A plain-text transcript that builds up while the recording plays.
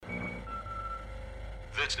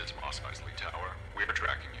This is Mos Eisley Tower. We're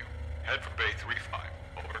tracking you. Head for Bay 3-5.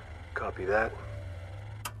 Over. Copy that.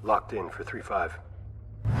 Locked in for 3-5.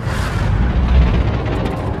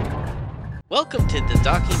 Welcome to the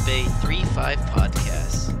Docking Bay 3-5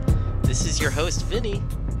 podcast. This is your host, Vinny.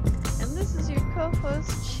 And this is your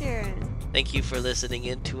co-host, Sharon. Thank you for listening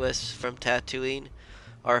in to us from Tatooine.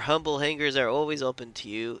 Our humble hangars are always open to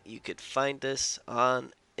you. You could find us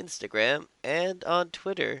on Instagram and on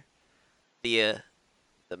Twitter via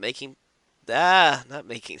not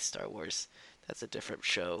Making Star Wars. That's a different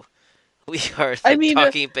show. We are the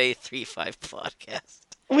Docking Bay 3-5 podcast.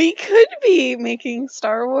 We could be making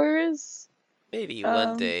Star Wars. Maybe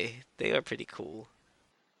one day. They are pretty cool.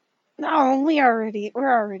 No, we're already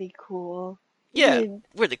cool. Yeah,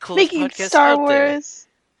 we're the coolest making podcast Star out Wars.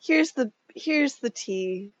 Here's the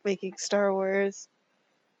tea. Making Star Wars.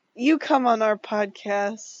 You come on our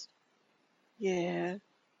podcast. Yeah.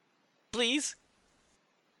 Please.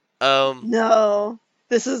 No,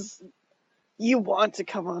 you want to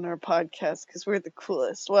come on our podcast because we're the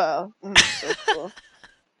coolest. Wow, so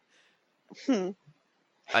cool.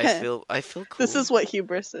 I feel cool. This is what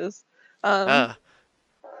hubris is. I've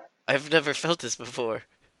never felt this before.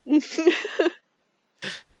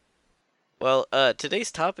 Well,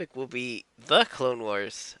 today's topic will be the Clone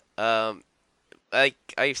Wars. I've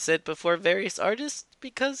said before, various artists,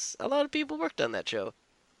 because a lot of people worked on that show.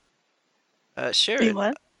 Sharon.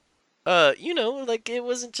 What? It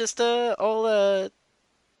wasn't just it wasn't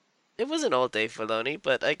all Dave Filoni,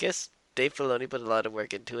 but I guess Dave Filoni put a lot of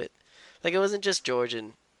work into it. Like, it wasn't just George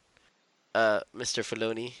and Mr.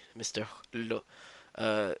 Filoni,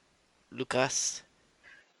 Lucas,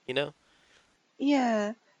 you know?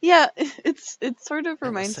 Yeah, it sort of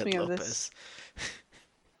reminds me of this.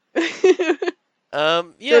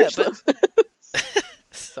 Yeah, but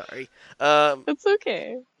sorry. It's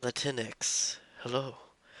okay. Latinx. Hello.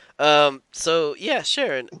 So yeah,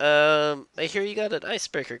 Sharon. I hear you got an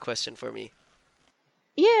icebreaker question for me.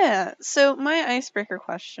 Yeah. So my icebreaker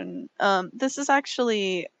question. This is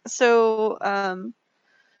actually there's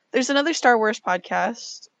another Star Wars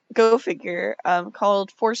podcast. Go figure.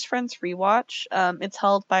 Called Force Friends Rewatch. It's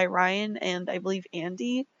held by Ryan and I believe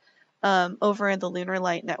Andy. Over in the Lunar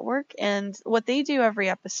Light Network, and what they do every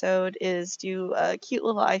episode is do a cute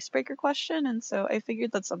little icebreaker question, and so I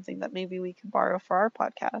figured that's something that maybe we could borrow for our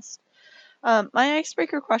podcast. My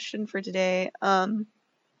icebreaker question for today,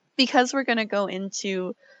 because we're going to go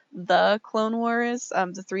into the Clone Wars,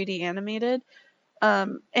 the 3D animated,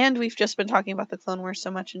 and we've just been talking about the Clone Wars so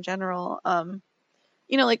much in general,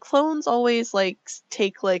 like clones always like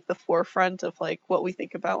take like the forefront of like what we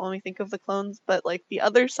think about when we think of the clones, but like the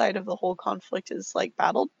other side of the whole conflict is like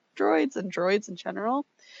battle droids and droids in general.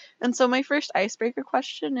 And so my first icebreaker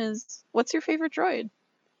question is, what's your favorite droid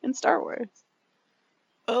in Star Wars?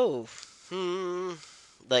 Oh,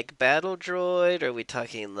 like battle droid, or are we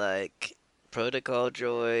talking like protocol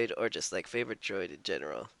droid, or just like favorite droid in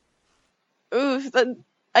general? Ooh,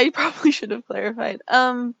 I probably should have clarified.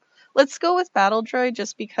 Let's go with Battle Droid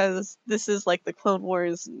just because this is like the Clone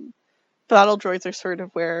Wars. And Battle Droids are sort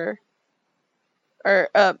of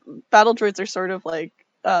Battle Droids are sort of like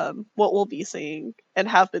what we'll be seeing and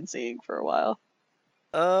have been seeing for a while.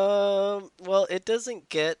 Well, it doesn't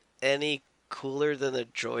get any cooler than the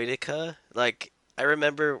Droideka. Like, I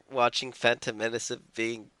remember watching Phantom Menace and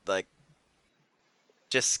being like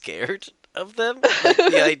just scared of them, like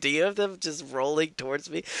the idea of them just rolling towards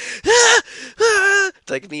me,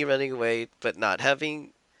 like me running away, but not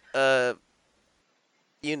having,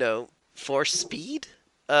 force speed.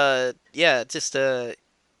 Just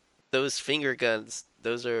those finger guns.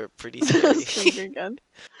 Those are pretty scary. Those finger guns.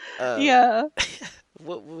 Yeah.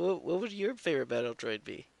 What would your favorite battle droid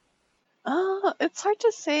be? It's hard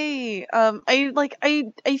to say.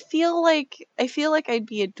 I feel like I'd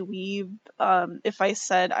be a dweeb if I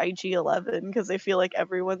said IG-11 because I feel like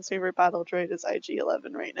everyone's favorite battle droid is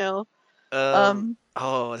IG-11 right now.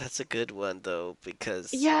 Oh, that's a good one though,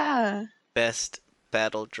 because yeah, best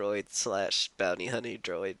battle droid / bounty hunter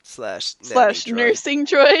droid / / nursing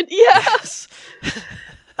droid. Yeah. Yes.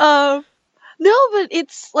 No, but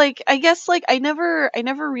it's like I guess like I never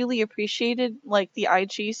really appreciated like the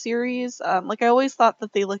IG series. Like I always thought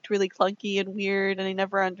that they looked really clunky and weird, and I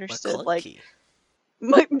never understood McClunky.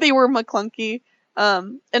 like they were McClunky.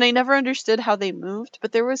 And I never understood how they moved,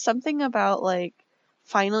 but there was something about like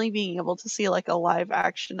finally being able to see like a live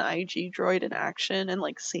action IG droid in action and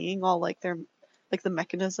like seeing all like their like the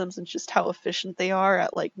mechanisms and just how efficient they are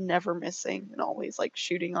at like never missing and always like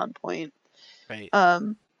shooting on point. Right.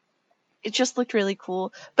 It just looked really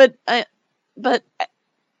cool. But I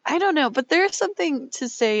I don't know, but there's something to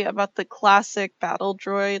say about the classic battle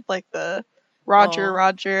droid, like the Roger Oh,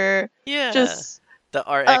 Roger. yeah. Just The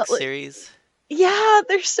RX like series. yeah,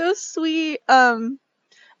 they're so sweet.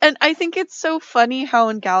 And I think it's so funny how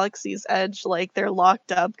in Galaxy's Edge, like they're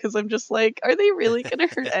locked up because I'm just like, are they really gonna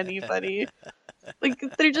hurt anybody? Like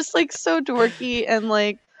they're just like so dorky and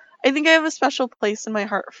like I think I have a special place in my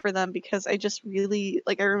heart for them because I just really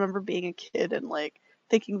like I remember being a kid and like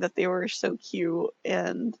thinking that they were so cute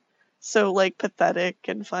and so like pathetic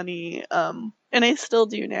and funny. And I still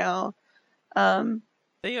do now. Um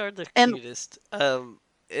They are the and cutest.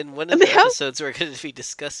 In one of and they the have episodes we're going to be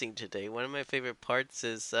discussing today, one of my favorite parts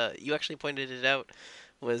is you actually pointed it out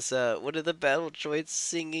was one of the battle droids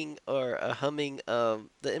singing or humming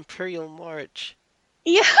the Imperial March.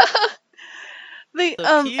 yeah, they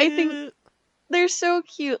So I think cute. they're so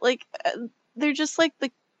cute. Like they're just like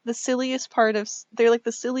the silliest part of they're like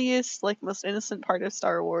the silliest like most innocent part of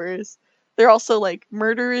Star Wars. They're also like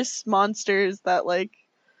murderous monsters that like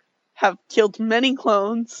have killed many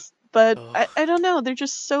clones, but Oh, I don't know, they're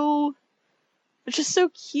just so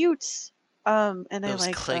cute. And I those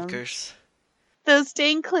like them. clankers. Those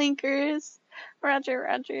dang clinkers. Roger,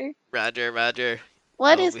 Roger. Roger, Roger.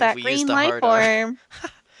 What Oh, is we that we used green the life hard R. form?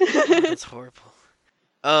 Oh, that's horrible.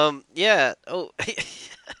 Yeah. Oh,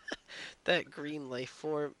 that green life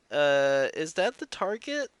form. Is that the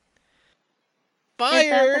target? Is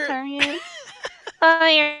that the Fire! target?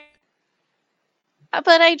 Fire.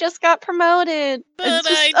 But I just got promoted. But It's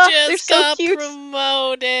just, I oh, they're just so got cute.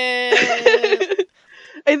 promoted.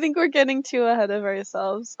 I think we're getting too ahead of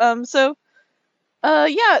ourselves.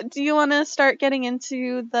 Yeah, do you want to start getting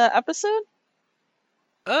into the episode?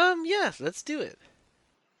 Yeah, let's do it.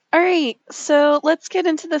 All right, so let's get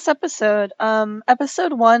into this episode.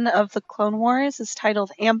 Episode 1 of the Clone Wars is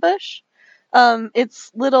titled Ambush.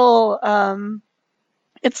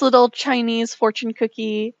 Its little Chinese fortune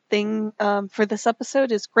cookie thing for this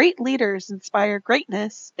episode is great leaders inspire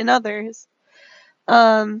greatness in others.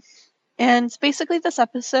 Um, and basically, this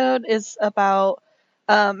episode is about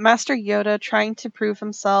Master Yoda trying to prove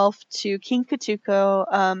himself to King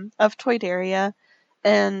Katuko of Toydaria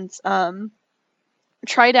and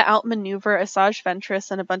try to outmaneuver Asajj Ventress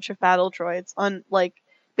and a bunch of battle droids on like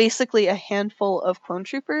basically a handful of clone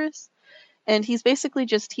troopers. And he's basically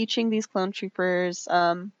just teaching these clone troopers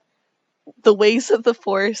the ways of the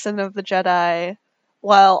Force and of the Jedi,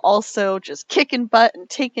 while also just kicking butt and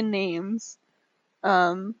taking names.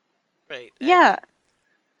 Um, Right, yeah,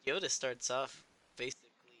 and Yoda starts off basically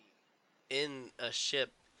in a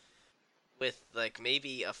ship with like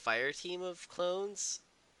maybe a fire team of clones.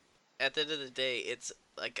 At the end of the day, it's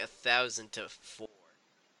like 1,000 to 4.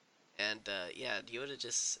 And yeah, Yoda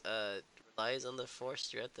just relies on the Force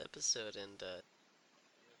throughout the episode and really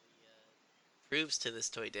proves to this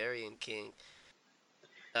Toydarian king,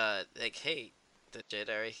 like, hey, the Jedi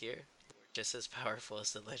are here. We're just as powerful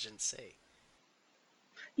as the legends say.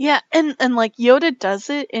 yeah, and like Yoda does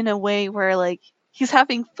it in a way where like he's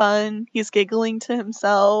having fun, he's giggling to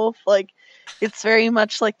himself, like it's very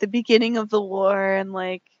much like the beginning of the war, and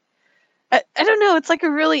like I don't know, it's like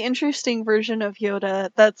a really interesting version of Yoda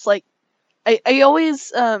that's like I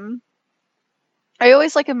always I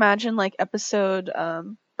always like imagine like episode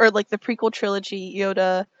or like the prequel trilogy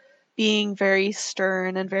Yoda being very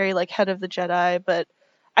stern and very like head of the Jedi, but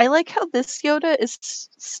I like how this Yoda is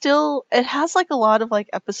still it has like a lot of like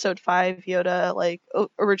episode 5 Yoda, like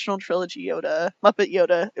original trilogy Yoda, Muppet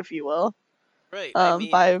Yoda, if you will. Right, I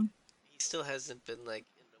mean, Vibe. he still hasn't been, like,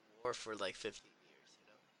 in the war for, like, 15 years, you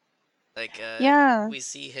know? Like, Yeah. we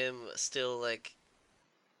see him still, like,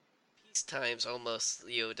 peace times almost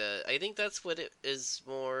Yoda. I think that's what it is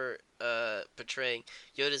more, portraying.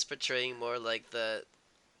 Yoda's portraying more like the,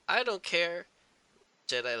 I don't care,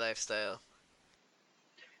 Jedi lifestyle.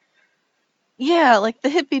 Yeah, like the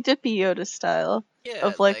hippy dippy Yoda style Yeah,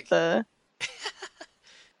 of like like, the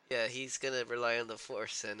yeah, he's gonna rely on the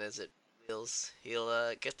Force, and as it wheels,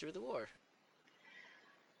 he'll, get through the war.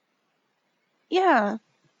 yeah.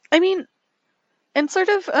 I mean, and sort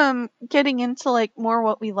of getting into like more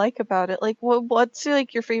what we like about it. Like what's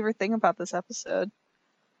like your favorite thing about this episode?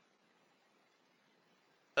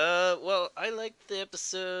 Well, I like the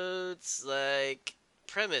episode's, like,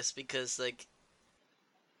 premise because, like,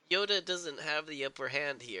 Yoda doesn't have the upper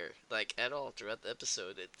hand here, like, at all throughout the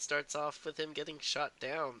episode. It starts off with him getting shot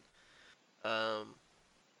down. Um,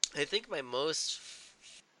 I think my most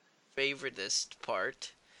favoritist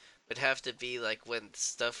part would have to be, like, when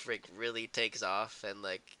stuff, like, really takes off and,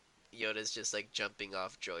 like, Yoda's just, like, jumping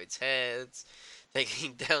off droids' heads,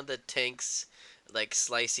 taking down the tanks, like,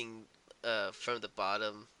 slicing, from the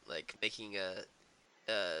bottom, like, making a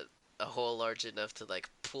a hole large enough to like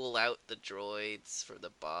pull out the droids from the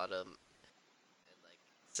bottom and like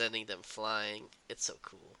sending them flying. It's so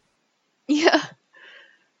cool. Yeah.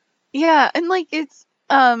 Yeah, and like it's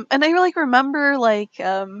and I like remember like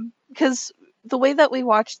because the way that we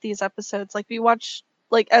watched these episodes, like we watched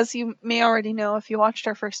like as you may already know if you watched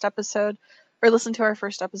our first episode or listened to our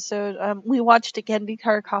first episode, we watched Genndy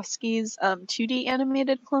Tartakovsky's 2D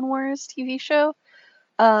animated Clone Wars TV show.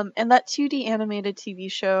 And that 2D animated TV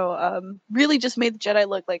show really just made the Jedi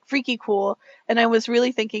look like freaky cool. And I was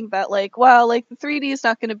really thinking that like, wow, like the 3D is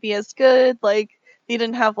not going to be as good. Like they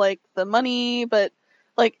didn't have like the money, but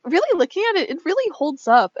like really looking at it, it really holds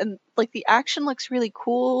up, and like the action looks really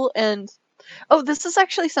cool. And oh, this is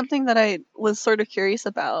actually something that I was sort of curious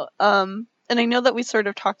about. And I know that we sort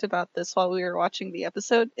of talked about this while we were watching the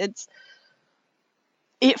episode.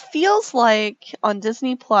 It feels like on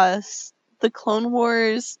Disney Plus, the Clone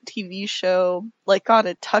Wars TV show like got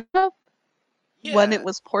a touch up when it Yeah,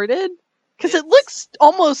 was ported because it it's. looks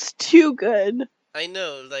almost too good. I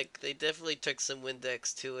know, like they definitely took some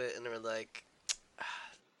Windex to it and were like,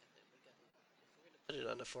 ah, if we're gonna put it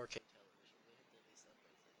on a 4K television, we have to at least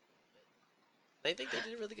upright it a little bit. And I think they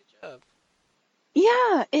did a really good job.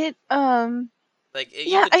 Yeah, Like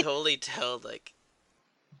you yeah, could totally tell, like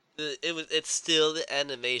it's still the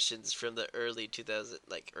animations from the early 2000,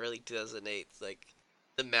 like early 2008. Like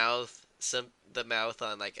the mouth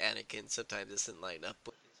on like Anakin sometimes doesn't line up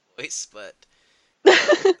with his voice, but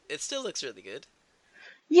it still looks really good.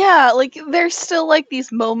 yeah, like there's still like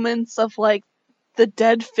these moments of like the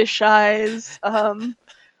dead fish eyes,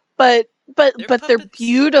 but They're they're puppets.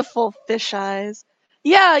 beautiful fish eyes.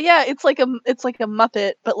 Yeah, yeah, it's like a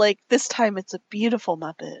Muppet, but like this time it's a beautiful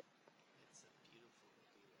Muppet. It's a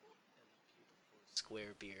beautiful and a beautiful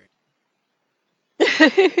square beard.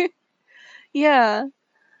 Yeah.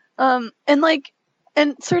 And like,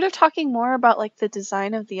 and sort of talking more about like the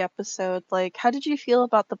design of the episode, like, how did you feel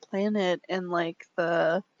about the planet and like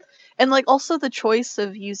and like also the choice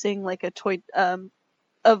of using like a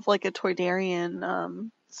of like a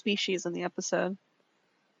Toydarian, species in the episode?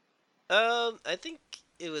 I think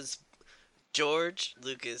it was George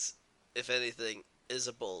Lucas, if anything, is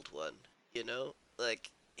a bold one. You know,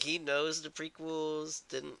 like he knows the prequels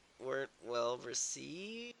didn't weren't well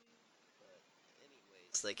received, but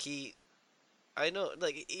anyways, like I know,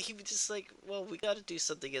 like he was just like, well, we got to do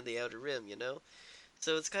something in the Outer Rim, you know.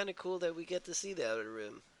 So it's kind of cool that we get to see the Outer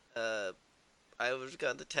Rim. Uh, I would have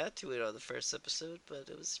gotten to tattoo it on the first episode, but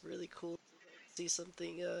it was really cool to like see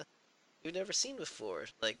something you've never seen before.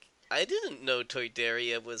 Like I didn't know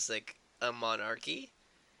Toydaria was like a monarchy.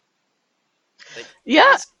 Like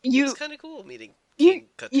Yeah, it was kind of cool meeting you, King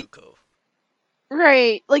you Katuko.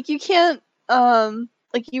 right. Like you can't,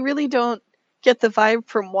 like you really don't get the vibe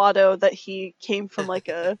from Watto that he came from like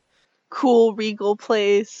a cool regal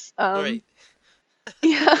place. Right.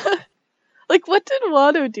 Yeah. Like, what did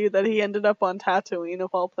Watto do that he ended up on Tatooine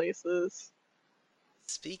of all places?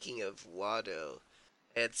 Speaking of Watto,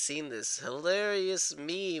 I had seen this hilarious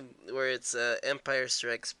meme where it's Empire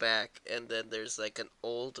Strikes Back, and then there's like an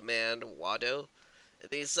old man Watto,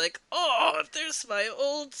 and he's like, "Oh, there's my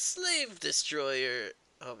old slave destroyer."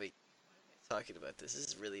 Oh my, why am I talking about this? This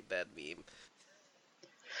is a really bad meme.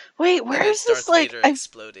 Wait, And where then is this? Darth Like, Vader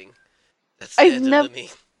exploding. That's the I've end of the never.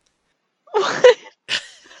 meme. What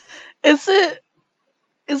is it?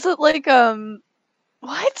 Is it like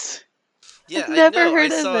What? Yeah, I've I never know. I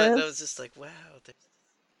heard of saw it, and I was this. just like, "Wow!" I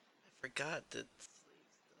forgot that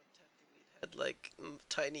slaves on Tatooine had like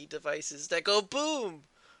tiny devices that go boom,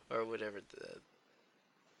 or whatever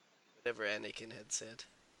Anakin had said.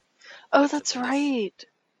 Oh, That's a that's myth. right.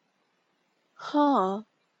 Huh.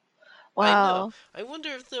 I know. Wow. I wonder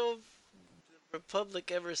if the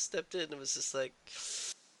Republic ever stepped in and was just like, "You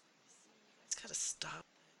guys gotta stop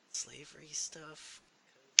that slavery stuff.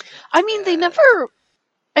 I It's mean, they bad." never.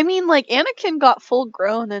 I mean, like Anakin got full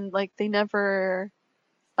grown, and like they never.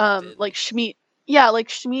 Stepped in. Like Shmi. Yeah, like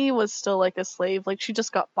Shmi was still like a slave. Like she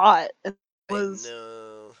just got bought, and I was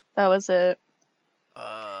know. that was it.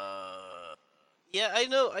 Yeah, I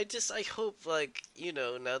know. I hope, like,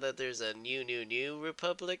 now that there's a new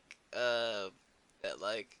Republic, that,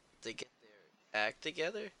 like, they get their act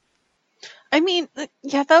together. I mean,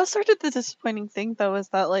 yeah, that was sort of the disappointing thing, though, is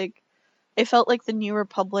that like it felt like the New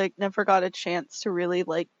Republic never got a chance to really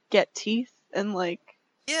like get teeth and like.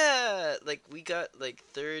 Yeah, like, we got, like,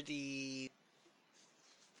 30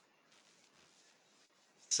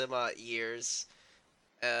 some odd years,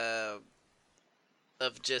 uh,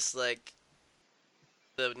 of just, like,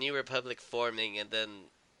 the New Republic forming and then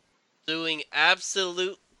doing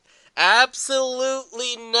absolutely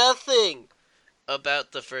nothing.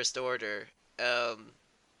 about the First Order, and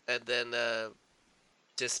then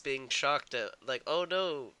just being shocked at like, oh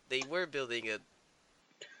no, they were building it,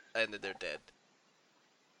 and then they're dead.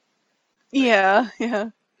 Like, Yeah, yeah.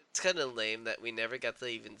 it's kind of lame that we never got to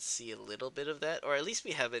even see a little bit of that, or at least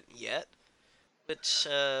we haven't yet. Which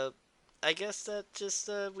I guess that just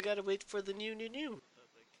we gotta wait for the new Republic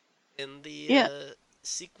in the Yeah.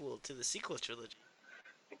 sequel to the sequel trilogy.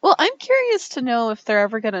 Well, I'm curious to know if they're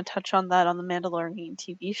ever going to touch on that on the Mandalorian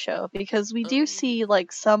TV show because we do see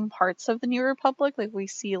like some parts of the New Republic, like we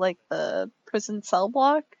see like the prison cell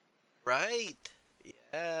block. Right.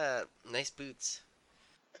 Yeah. Nice boots.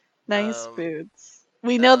 Nice Um, boots.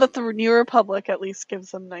 We know that um, the New Republic at least gives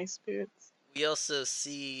them nice boots. we also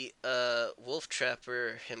see Wolf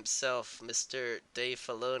Trapper himself, Mr. Dave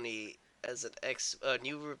Filoni, as an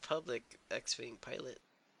New Republic X-wing pilot.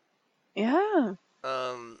 Yeah.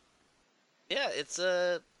 Um, yeah,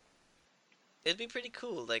 it'd be pretty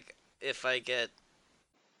cool. Like if I get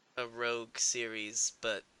a Rogue series,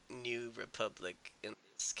 but New Republic in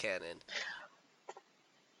this canon.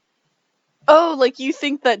 Oh, like you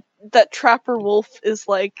think that Trapper Wolf is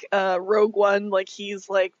like Rogue One, like he's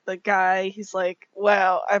like the guy, he's like,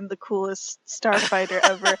 wow, I'm the coolest starfighter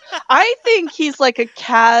ever. I think he's like a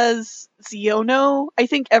Kaz Ziono. I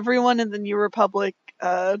think everyone in the New Republic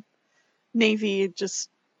Navy just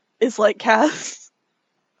is like Kaz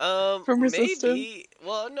from Resistance. Maybe.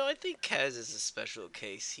 Well, no, I think Kaz is a special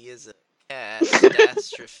case. He is a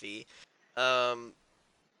catastrophe. Um,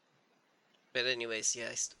 but anyways, yeah,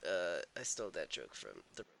 I stole that joke from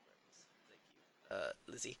the Rogue Rebels. Thank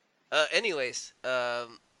you, Lizzie. Anyways,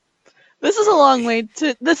 This is a long way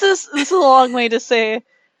to this is a long way to say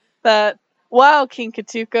that wow, King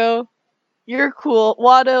Katuko, you're cool.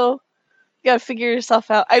 Watto, you gotta figure yourself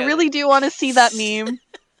out. I yeah, really do want to see that meme.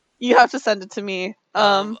 You have to send it to me.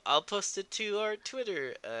 I'll post it to our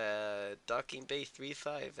Twitter,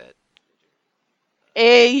 DockingBay35 at.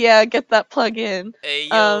 Hey, yeah, get that plug in. Hey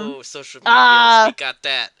yo, social medias, we got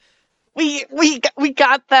that. We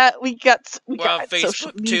got that. We got We're on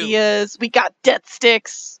social Facebook, too. medias. We got death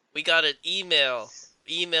sticks. We got an email.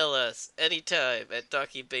 Email us anytime at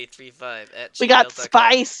DockingBay35 at We got gmail.com.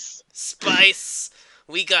 spice. Spice.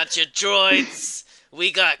 We got your droids.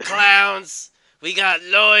 We got clowns. We got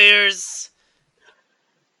lawyers.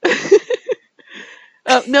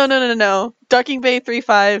 No. Ducking Bay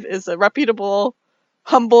 35 is a reputable,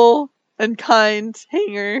 humble, and kind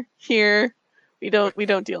hanger here. We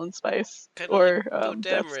don't deal in spice Kind or of like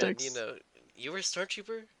death Dameron, sticks. you know. You were a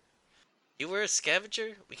stormtrooper? You were a scavenger?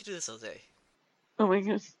 We could do this all day. Oh my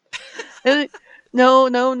goodness. No.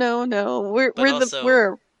 But also,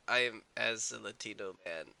 We're I am, as a Latino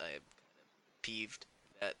man, I am peeved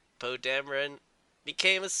that Poe Dameron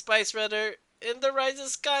became a spice runner in The Rise of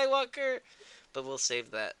Skywalker. But we'll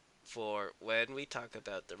save that for when we talk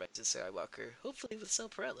about The Rise of Skywalker, hopefully with Sel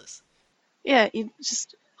Perales. yeah. You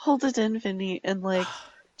just hold it in, Vinny, and like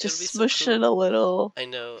just smush it a little. I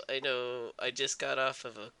know. I just got off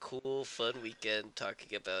of a cool, fun weekend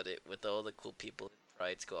talking about it with all the cool people in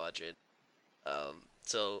Pride Squadron.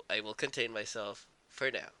 So I will contain myself for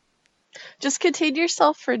now. Just contain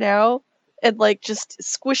yourself for now, and like just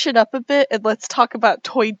squish it up a bit, and let's talk about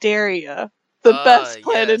Toydaria, the best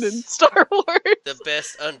planet in Star Wars. The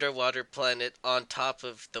best underwater planet on top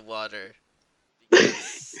of the water.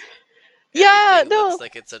 Because yeah, no. looks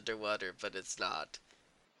like it's underwater, but it's not.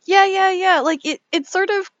 Yeah. Like it's sort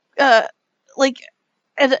of like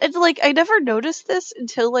and like I never noticed this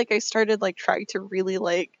until like I started like trying to really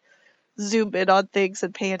like zoom in on things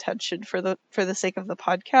and pay attention for the sake of the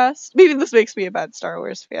podcast. Maybe this makes me a bad Star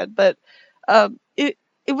Wars fan, but it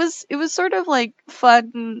was sort of like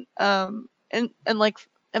fun and like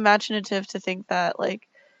imaginative to think that like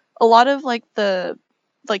a lot of like the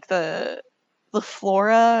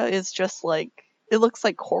flora is just like it looks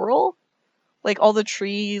like coral. Like all the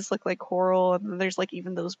trees look like coral, and then there's like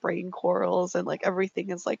even those brain corals, and like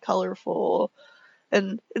everything is like colorful,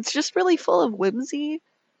 and it's just really full of whimsy,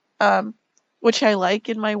 which I like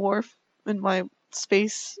in my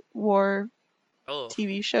space war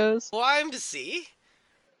TV shows. Whimsy.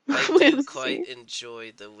 I do quite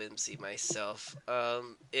enjoy the whimsy myself.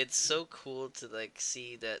 It's so cool to like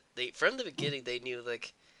see that they from the beginning they knew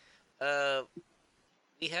like,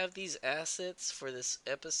 we have these assets for this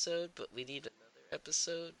episode, but we need another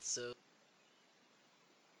episode, so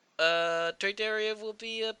Toydaria will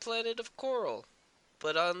be a planet of coral,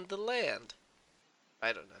 but on the land.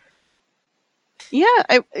 I don't know.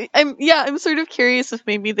 Yeah, I'm sort of curious if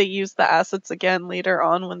maybe they use the assets again later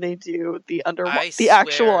on when they do the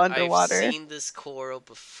actual underwater. I've seen this coral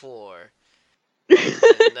before.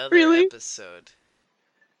 Another Really? episode.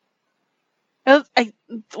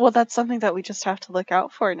 Well, that's something that we just have to look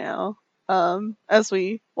out for now. As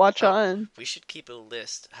we watch How on. we should keep a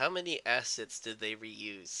list. How many assets did they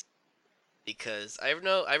reuse? Because I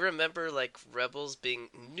remember like Rebels being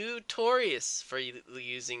notorious for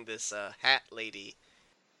using this hat lady.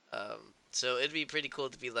 So it'd be pretty cool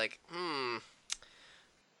to be like,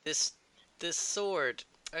 this this sword,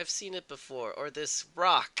 I've seen it before, or this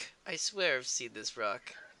rock, I swear I've seen this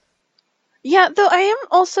rock. Yeah, though I am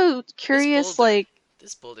also This curious, boulder, like,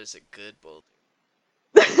 this boulder's a good boulder.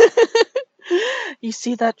 you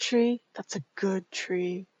see that tree? That's a good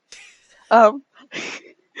tree. Um,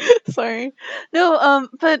 sorry. No,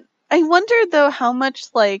 but I wonder though how much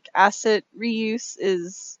like asset reuse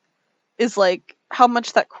is like how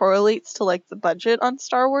much that correlates to like the budget on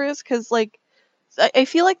Star Wars, because like I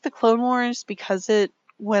feel like the Clone Wars, because it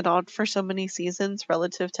went on for so many seasons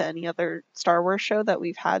relative to any other Star Wars show that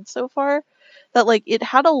we've had so far, that like it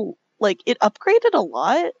had a like it upgraded a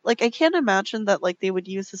lot. Like I can't imagine that like they would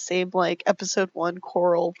use the same like episode 1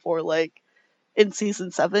 choral for like in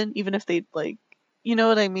season 7, even if they like, you know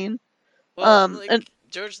what I mean? Well, And like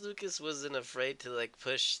George Lucas wasn't afraid to like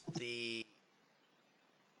push the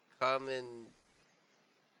common.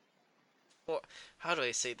 Or how do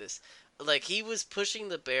I say this? Like he was pushing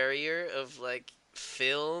the barrier of like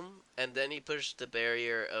film, and then he pushed the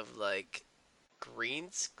barrier of like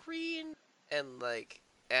green screen and like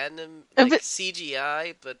if like it,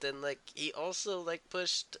 CGI, but then like he also like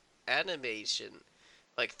pushed animation,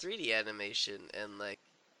 like 3D animation, and like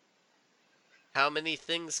how many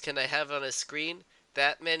things can I have on a screen?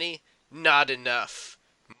 That many? Not enough.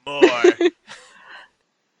 More.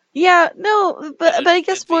 yeah, no, but I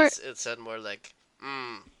guess more It'd sound more like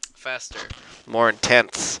faster, more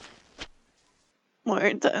intense. more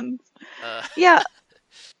intense. Uh, Yeah,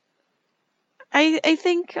 I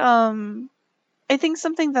think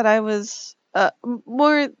something that I was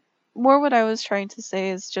more what I was trying to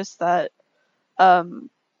say is just that um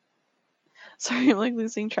sorry, I'm like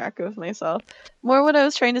losing track of myself. More what I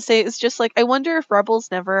was trying to say is just like I wonder if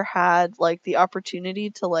Rebels never had like the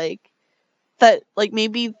opportunity to like that like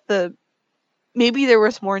maybe there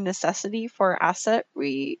was more necessity for asset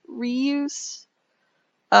reuse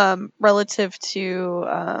relative to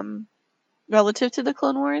the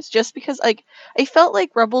Clone Wars, just because like I felt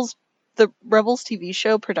like the Rebels TV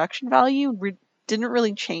show production value didn't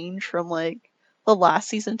really change from like the last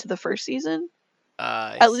season to the first season,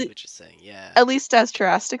 I at see least what you're saying. Yeah. at least as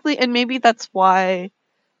drastically, and maybe that's why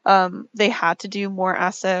they had to do more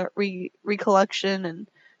asset recollection, and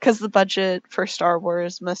because the budget for Star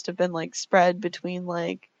Wars must have been like spread between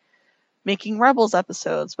like making Rebels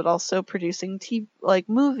episodes, but also producing like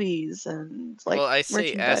movies and like Well, I say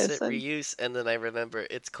merchandise asset and reuse, and then I remember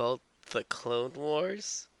it's called the Clone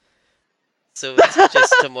Wars. So it's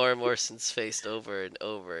just Tamora Morrison's face over and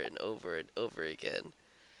over and over and over again.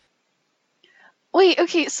 Wait,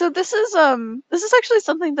 okay, so this is actually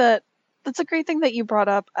something that's a great thing that you brought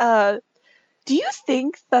up. Do you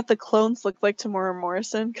think that the clones look like Tamora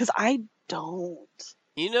Morrison? Because I don't.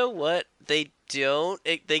 You know what? They don't.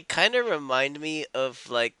 They kind of remind me of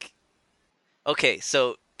like. Okay,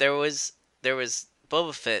 so there was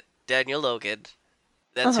Boba Fett, Daniel Logan.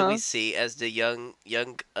 That's who we Uh-huh. see as the young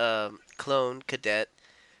clone cadet,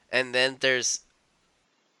 and then there's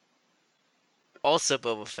also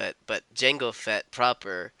Boba Fett, but Jango Fett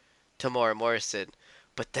proper, Tamora Morrison.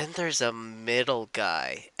 But then there's a middle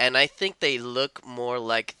guy, and I think they look more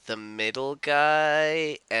like the middle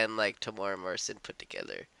guy and like Tamora Morrison put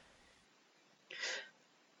together.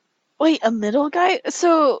 Wait, a middle guy?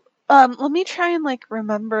 So, let me try and like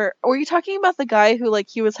remember. Were you talking about the guy who like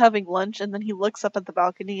he was having lunch and then he looks up at the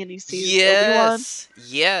balcony and he sees Obi-Wan?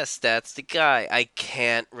 Yes, that's the guy. I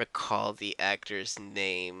can't recall the actor's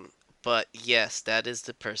name, but yes, that is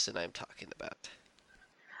the person I'm talking about.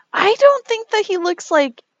 I don't think that he looks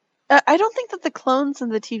like. I don't think that the clones in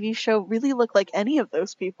the TV show really look like any of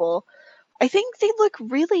those people. I think they look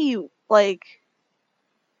really like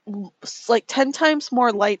 10 times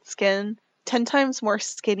more light skin, 10 times more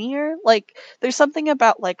skinnier. Like there's something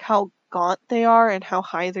about like how gaunt they are and how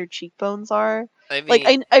high their cheekbones are. I Like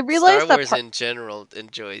mean, I Star realized that Wars part. in general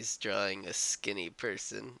enjoys drawing a skinny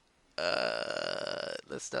person.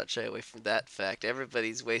 Let's not shy away from that fact.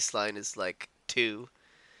 Everybody's waistline is like 2.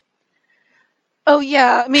 Oh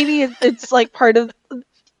yeah, maybe it's like part of.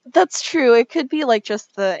 That's true. It could be like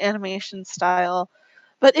just the animation style.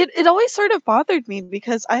 But it always sort of bothered me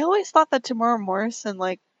because I always thought that Tamora Morrison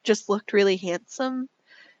like just looked really handsome.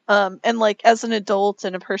 And like as an adult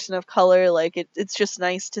and a person of color, like it's just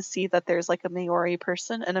nice to see that there's like a Maori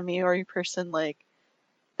person, and a Maori person like,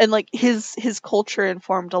 and like his culture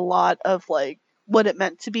informed a lot of like what it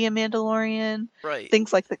meant to be a Mandalorian. Right.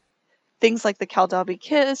 Things like the Kaldabi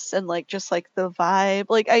kiss, and like just like the vibe.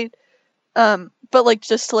 Like but like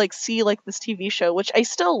just to like see like this TV show, which I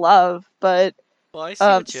still love, but Well, I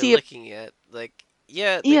see what you're see it. looking at. Like,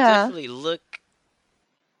 yeah, they Yeah. definitely look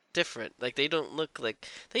different. Like, they don't look like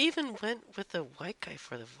they even went with a white guy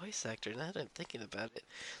for the voice actor. Now that I'm thinking about it,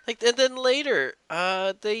 like, and then later,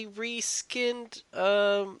 they reskinned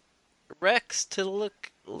Rex to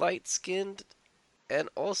look light skinned and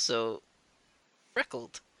also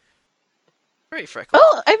freckled, very freckled.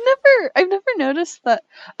 Oh, I've never noticed that.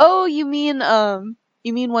 Oh, you mean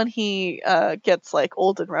when he gets like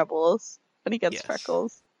old in Rebels, when he gets Yes.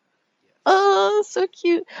 freckles. Yes. Oh, so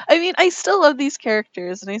cute. I mean, I still love these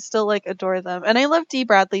characters and I still like adore them. And I love D.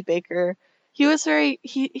 Bradley Baker. He was very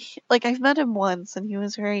like I've met him once and he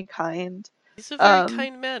was very kind. He's a very Um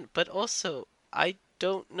kind man, but also I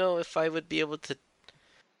don't know if I would be able to.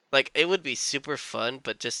 Like, it would be super fun,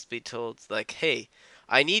 but just be told, like, hey,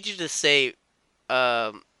 I need you to say,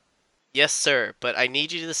 um, yes, sir, but I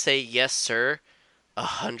need you to say yes, sir,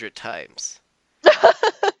 100 times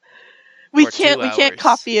for two we can't hours.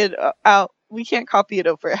 copy it out. We can't copy it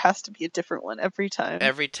over. It has to be a different one every time.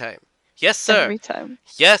 Every time. Yes, sir. Every time.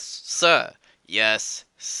 Yes, sir. Yes,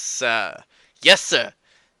 sir. Yes, sir.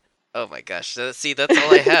 Oh my gosh. See, that's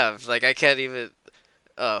all I have. Like, I can't even.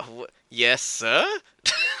 Yes, sir?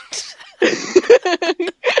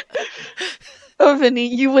 Oh, Vinny,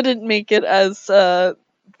 you wouldn't make it as the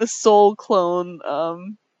sole clone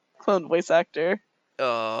voice actor.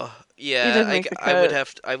 Oh, You yeah, didn't make the would cut.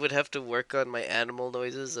 have to, I would have to work on my animal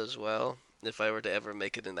noises as well if I were to ever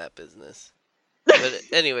make it in that business. But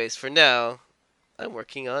anyways, for now, I'm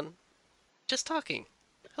working on just talking.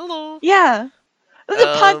 Hello. Yeah, the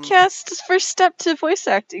Um, podcast's first step to voice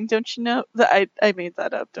acting. Don't you know that I made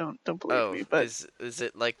that up? Don't believe oh, me. But is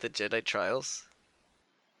it like the Jedi Trials?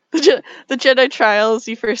 the Jedi Trials,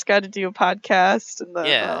 you first got to do a podcast,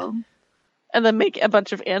 Yeah. and then make a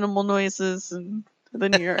bunch of animal noises, and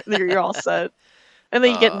then you're all set. And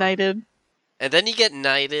then you get Uh, knighted, and then you get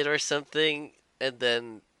knighted or something, and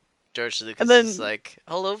then George and Lucas is then like,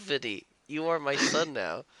 "Hello, Vinny, you are my son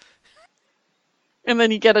now."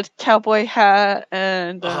 you get a cowboy hat,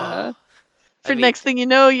 and Oh, I for mean, next thing you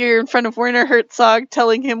know, you're in front of Werner Herzog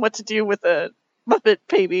telling him what to do with a Muppet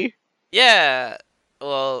baby. yeah.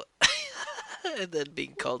 Well, and then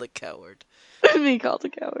being called a coward. Me called a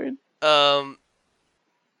coward. Um.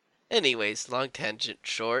 Anyways, long tangent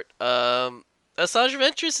short. Asajj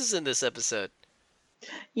Ventress is in this episode.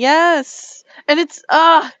 Yes, and it's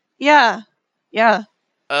yeah, yeah.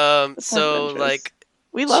 That's So Ventress. like,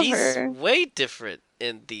 We love she's her. way different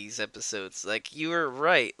in these episodes. Like, you were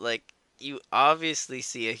right. Like, you obviously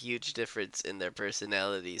see a huge difference in their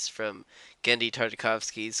personalities from Genndy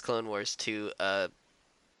Tartakovsky's Clone Wars to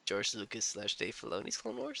George Lucas slash Dave Filoni's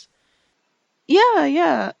Clone Wars. Yeah,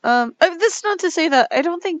 yeah. This is not to say that I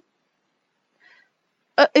don't think.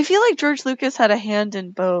 I feel like George Lucas had a hand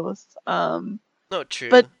in both. No,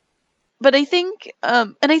 But true. I think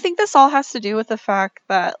and I think this all has to do with the fact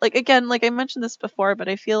that, like, again, like I mentioned this before, but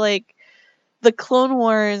I feel like the Clone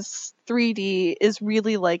Wars 3D is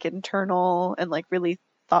really like internal and like really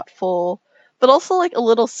thoughtful, but also like a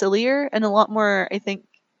little sillier and a lot more, I think,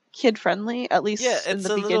 kid friendly, at Yeah, least in it's the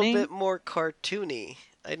a little beginning. bit more cartoony.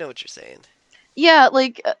 I know what you're saying. Yeah,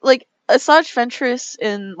 like Asajj Ventress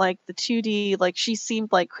in like the 2D, like she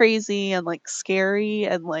seemed like crazy and like scary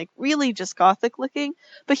and like really just gothic looking.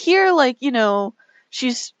 But here, like,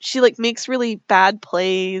 she like makes really bad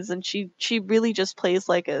plays, and she really just plays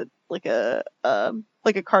like a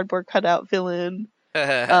cardboard cutout villain.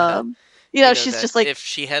 Um You know she's that just like, if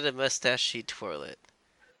she had a mustache, she'd twirl it.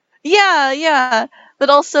 yeah, yeah. But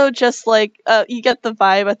also just like you get the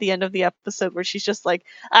vibe at the end of the episode where she's just like,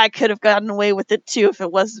 I could have gotten away with it too if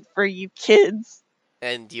it wasn't for you kids.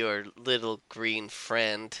 And your little green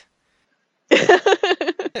friend.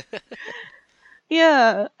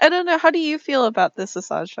 Yeah, I don't know. How do you feel about this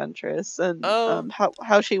Asajj Ventress, and um,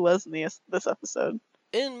 how she was in this episode?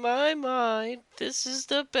 in my mind, this is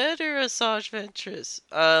the better Asajj Ventress.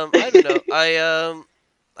 I don't know.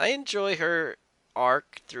 I enjoy her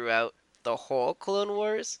arc throughout the whole Clone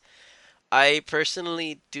Wars. I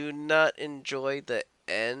personally do not enjoy the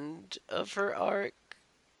end of her arc.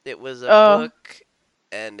 It was a Oh, book,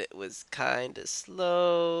 and it was kind of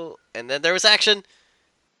slow, and then there was action,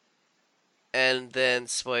 and then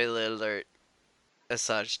spoiler alert,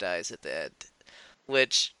 Asajj dies at the end,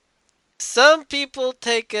 which some people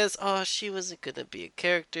take as, oh, she wasn't gonna be a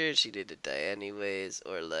character, she didn't die anyways,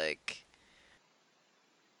 or like,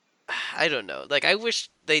 I don't know. Like, I wish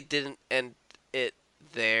they didn't end it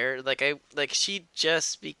there. Like she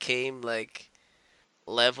just became like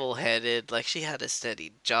level-headed. Like she had a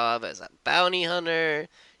steady job as a bounty hunter.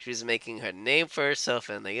 She was making her name for herself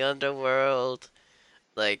in the underworld.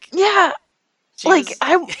 Like Yeah, she like was.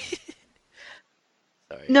 I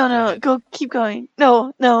Sorry, no go no ahead. go keep going.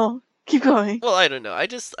 No no keep going. Well, I don't know. I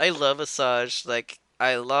love Asajj. Like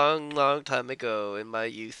I long time ago in my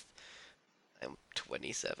youth. I'm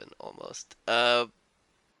 27 almost.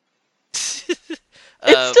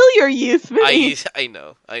 It's uh, still your youth, Vinny. I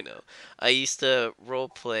know. I used to role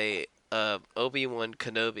play Obi-Wan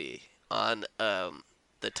Kenobi on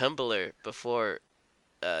the Tumblr before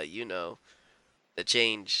you know, the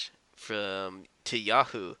change from to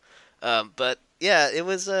Yahoo. But yeah, it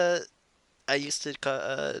was I used to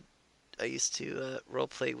role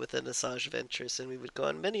play with an Asajj Ventress, and we would go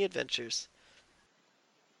on many adventures.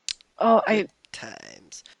 Oh, Good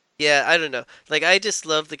times. Yeah, I don't know. Like I just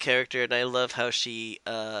love the character, and I love how she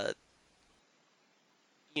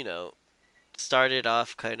you know, started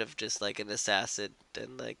off kind of just like an assassin,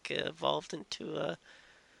 and like evolved into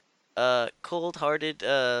a cold-hearted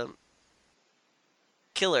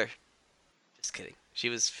killer. Just kidding.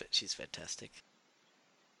 She's fantastic.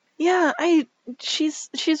 yeah, she's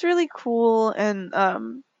really cool, and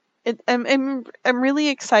I'm really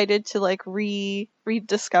excited to like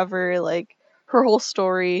rediscover like her whole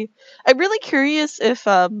story. I'm really curious if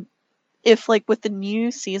like with the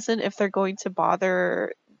new season if they're going to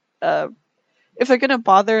bother uh if they're gonna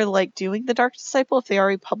bother like doing the Dark Disciple if they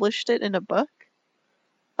already published it in a book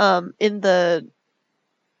in the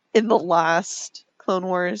last Clone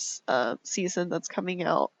Wars season that's coming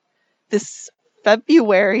out this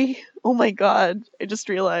February. Oh my god, I just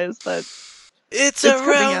realized that It's it's coming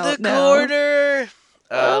around the out now. corner.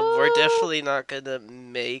 We're Oh, definitely not gonna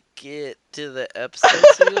make it to the episode,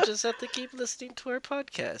 so you'll just have to keep listening to our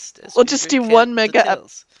podcast as we'll we just do recant the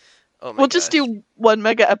tales. Oh my we'll just gosh. do one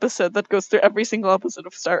mega episode that goes through every single episode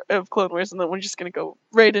of Clone Wars, and then we're just gonna go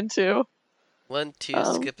right into One, two,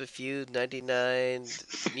 um skip a few, 99,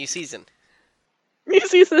 new season. new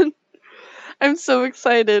season. I'm so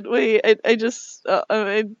excited. Wait, I just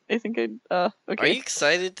I think Are okay. you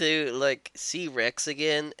excited to like see Rex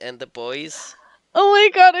again and the boys? Oh my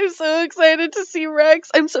god, I'm so excited to see Rex.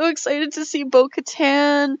 I'm so excited to see Bo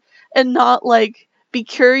Katan and not like be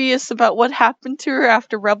curious about what happened to her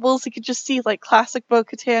after Rebels. We could just see like classic Bo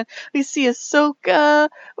Katan. We see Ahsoka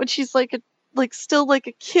when she's like a like still like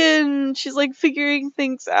a kid and she's like figuring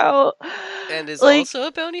things out. And is Like also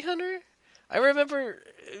a bounty hunter? I remember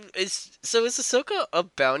is Ahsoka a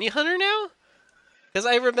bounty hunter now? Because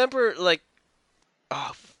I remember like,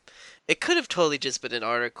 oh, it could have totally just been an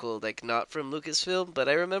article, like not from Lucasfilm, but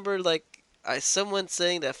I remember like someone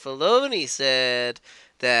saying that Filoni said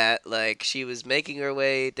that like she was making her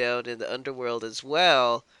way down in the underworld as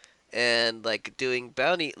well, and like doing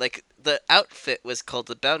bounty. Like the outfit was called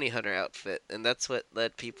the bounty hunter outfit, and that's what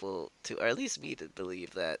led people to, or at least me, to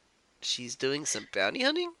believe that she's doing some bounty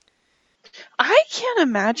hunting. I can't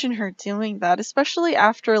imagine her doing that, especially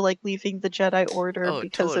after like leaving the Jedi Order Oh,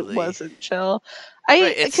 because it totally. wasn't chill. Right, I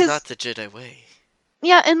it's not because the Jedi way.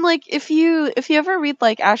 Yeah, and like if you ever read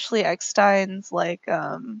like Ashley Eckstein's like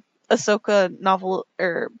Ahsoka novel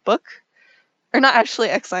or book, or not Ashley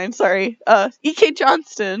Eckstein, sorry, E.K.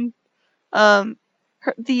 Johnston, um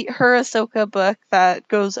her Ahsoka book that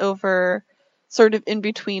goes over sort of in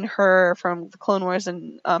between her from the Clone Wars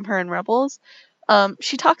and her and Rebels.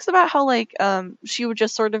 She talks about how like she would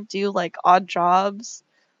just sort of do like odd jobs.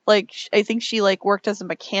 Like I think she like worked as a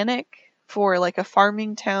mechanic for like a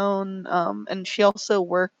farming town, and she also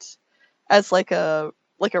worked as like a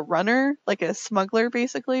runner, like a smuggler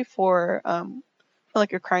basically for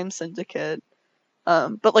like a crime syndicate.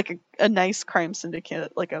 But like a nice crime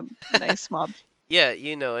syndicate, like a nice mob. Yeah,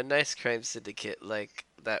 a nice crime syndicate like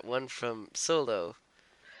that one from Solo.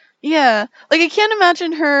 Yeah, like I can't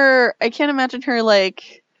imagine her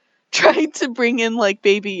like trying to bring in like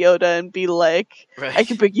Baby Yoda and be like, I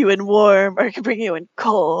can Right. bring you in warm or I can bring you in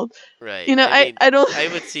cold. Right. You know, I mean, I don't. I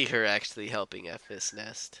would see her actually helping F's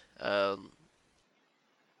Nest.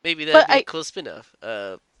 Maybe that'd But be a cool spin-off.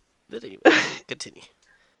 But anyways, continue.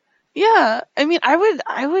 yeah, I mean,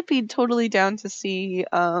 I would be totally down to see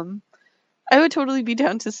I would totally be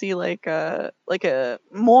down to see like a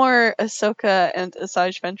more Ahsoka and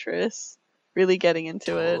Asajj Ventress really getting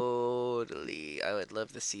into it. Totally. I would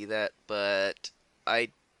love to see that, but I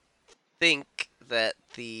think that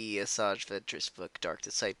the Asajj Ventress book, Dark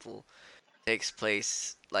Disciple, takes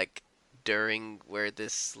place like during where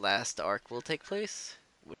this last arc will take place,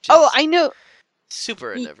 which Oh, is I know.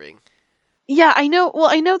 super y- unnerving. Yeah, I know. Well,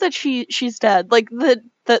 I know that she's dead. Like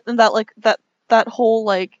that whole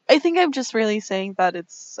like. I think I'm just really saying that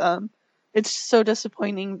it's so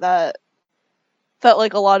disappointing that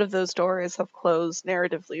like a lot of those doors have closed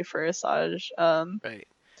narratively for Asajj. Right.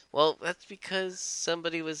 Well, that's because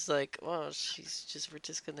somebody was like, "Well, we're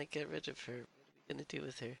just gonna get rid of her. What are we gonna do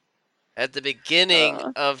with her?" At the beginning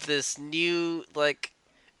Uh, of this new like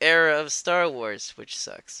era of Star Wars, which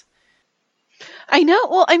sucks. I know.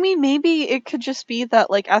 Well, I mean, maybe it could just be that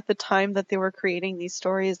like at the time that they were creating these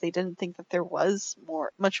stories, they didn't think that there was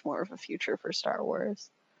much more of a future for Star Wars.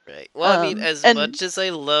 Right. Well, I mean, as And much as I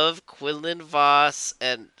love Quinlan Voss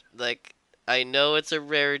and like I know it's a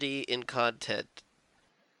rarity in content,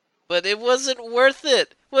 but it wasn't worth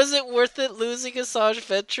it. Was it worth it losing Asajj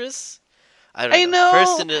Ventress? I don't I know. know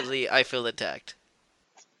Personally, I feel attacked.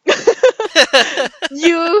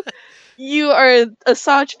 you you are a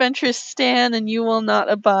Asajj Ventress stan, and you will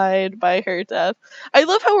not abide by her death. I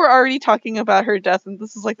love how we're already talking about her death, and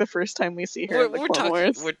this is like the first time we see her we're in the we're Clone talking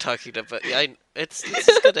Wars. we're talking about this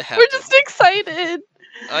is gonna We're happen. just excited.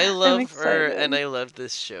 I I'm love her and excited. I love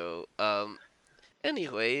this show.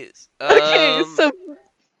 Anyways, Okay, so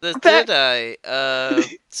the back. Jedi.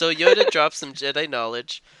 So Yoda drops some Jedi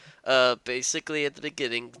knowledge. Basically at the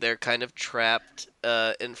beginning, they're kind of trapped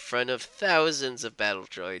in front of thousands of battle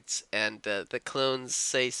droids, and the clones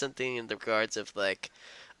say something in the regards of like,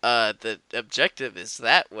 the objective is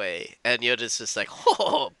that way, and Yoda's just like,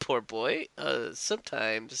 oh, poor boy.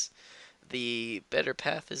 Sometimes the better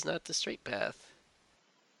path is not the straight path.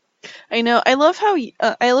 I know. I love how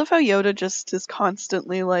Yoda just is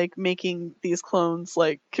constantly like making these clones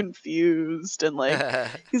like confused, and like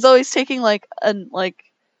he's always taking like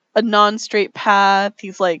a non-straight path.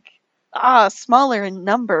 He's like smaller in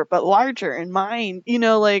number but larger in mind.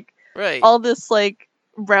 Like Right. all this like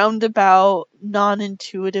roundabout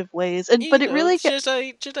non-intuitive ways. And but it really It's get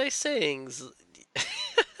Jedi sayings.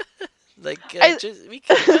 Like, I just we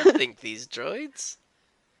can outthink these droids.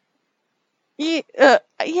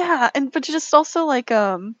 yeah, and but just also like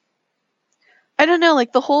I don't know,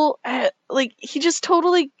 like the whole like he just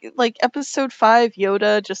totally like episode 5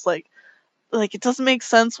 Yoda just like it doesn't make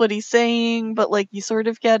sense what he's saying, but like you sort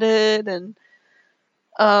of get it. And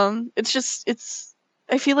it's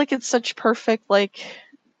I feel like it's such perfect like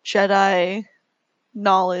Jedi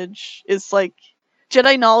knowledge is like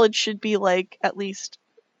Jedi knowledge should be like at least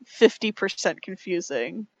 50%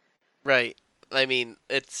 confusing. Right. I mean,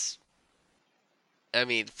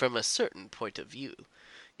 from a certain point of view,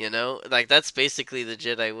 like that's basically the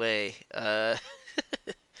Jedi way.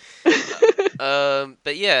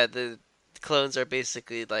 But yeah, the clones are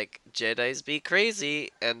basically like Jedi's be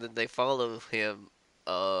crazy, and then they follow him,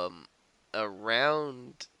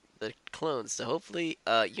 around the clones to hopefully,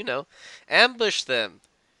 ambush them.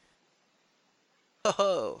 Ho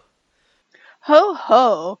ho. Ho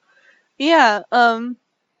ho. Yeah,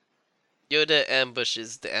 Yoda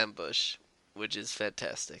ambushes the ambush, which is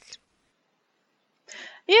fantastic.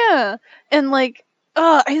 yeah, and like,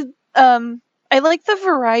 I like the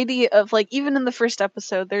variety of like even in the first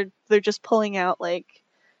episode they're just pulling out like,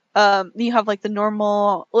 you have like the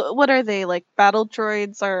normal what are they like battle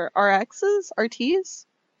droids or RXs RTs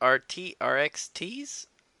RXTs?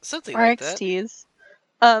 Something like that. RXTs,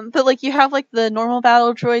 but like you have like the normal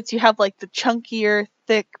battle droids, you have like the chunkier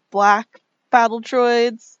thick black battle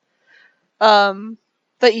droids,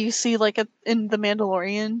 that you see like in the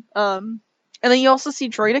Mandalorian. And then you also see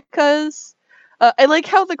droidicas. I like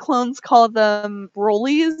how the clones call them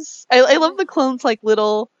rollies. I love the clones like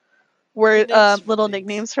Funny names for little things.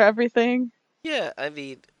 nicknames for everything. Yeah, I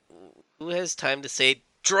mean, who has time to say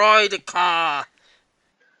droidica?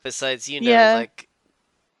 Besides, Yeah, like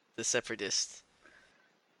the separatists.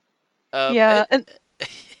 yeah, And and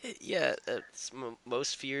yeah, it's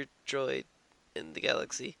most feared droid in the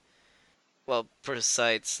galaxy. Well,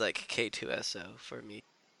 besides like K2SO for me.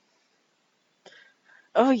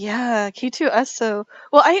 oh yeah, K2SO.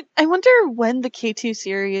 Well, I wonder when the K2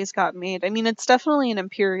 series got made. I mean, it's definitely an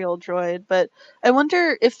Imperial droid, but I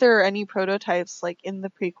wonder if there are any prototypes like in the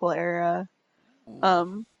prequel era. Ooh,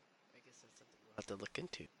 Um, I guess that's something we'll have to look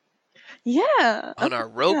into yeah, on our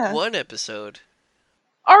Rogue yeah. One episode.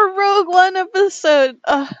 Our Rogue One episode.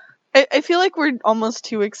 I feel like we're almost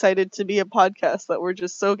too excited to be a podcast that we're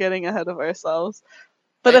just so getting ahead of ourselves.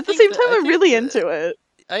 But at the same time, I I'm think really that into it.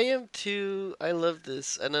 I am too. I love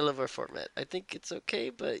this, and I love our format. I think it's okay,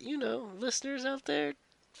 but listeners out there,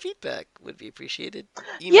 feedback would be appreciated.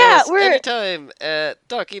 Email Yeah, us we're anytime at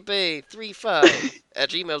dockybay35 at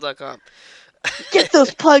gmail.com. Get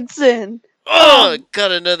those plugs in. Oh,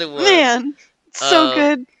 got another one. Man, so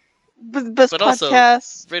good. Best but also,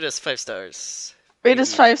 podcast. rate us 5 stars. Rate We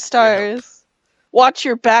us need 5 your help. stars. Watch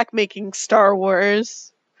your back making Star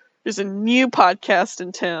Wars. There's a new podcast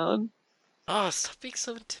in town. Oh, stop being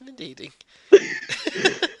so intimidating.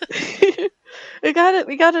 We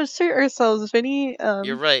gotta assert ourselves, Vinny.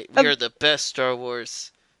 You're right. We are the best Star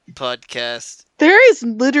Wars podcast. There is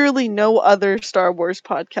literally no other Star Wars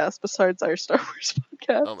podcast besides our Star Wars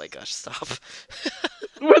podcast. Oh my gosh, stop.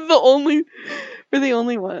 We're the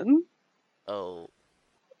only one. Oh.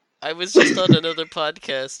 I was just on another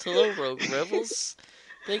podcast. Hello, Rogue Rebels.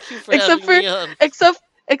 Thank you for having me on.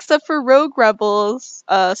 Except for Rogue Rebels,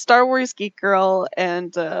 Star Wars Geek Girl,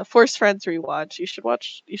 and Force Friends Rewatch. You should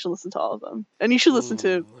listen to all of them. And you should listen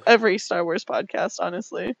to every Star Wars podcast,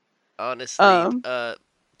 honestly.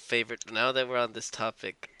 Favorite, now that we're on this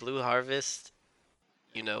topic, Blue Harvest,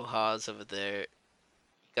 you know, Haas over there, you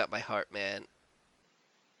got my heart, man.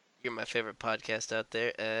 You're my favorite podcast out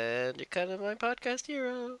there, and you're kind of my podcast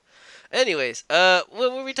hero. Anyways, what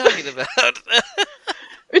were we talking about?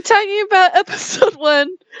 We're talking about episode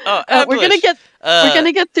 1. Oh, we're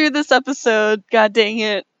gonna get through this episode. God dang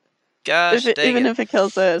it! Even if it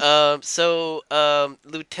kills us.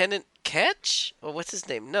 Lieutenant Ketch? Or what's his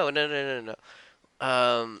name? No.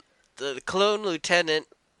 The clone lieutenant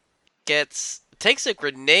takes a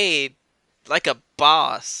grenade like a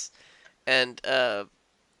boss, and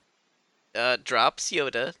drops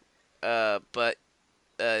Yoda, but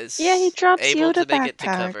is he drops able Yoda to make it to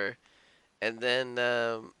backpack. cover, and then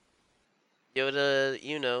Yoda,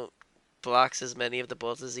 you know, blocks as many of the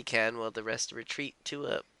bullets as he can while the rest retreat to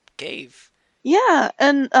a cave. Yeah,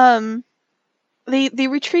 and they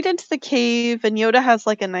retreat into the cave, and Yoda has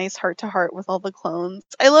like a nice heart-to-heart with all the clones.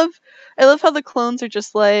 I love how the clones are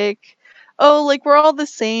just like, oh, like we're all the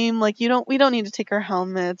same, like we don't need to take our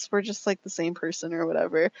helmets, we're just like the same person or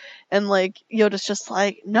whatever. And like Yoda's just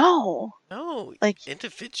like, no, like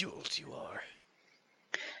individuals you are.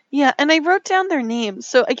 Yeah, and I wrote down their names.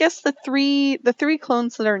 So I guess the three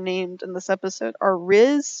clones that are named in this episode are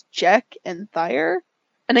Riz, Jack, and Thyre.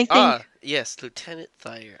 And I think yes, Lieutenant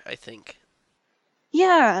Thyre, I think.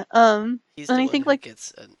 Yeah, He's and the I one think who like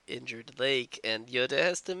gets an injured leg, and Yoda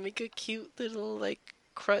has to make a cute little like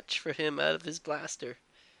crutch for him out of his blaster.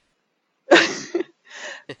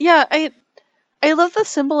 yeah, I love the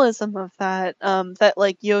symbolism of that. That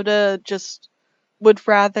like Yoda just would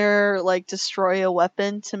rather like destroy a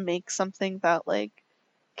weapon to make something that like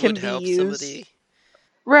can Would be help used. somebody.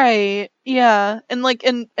 Right. Yeah. And like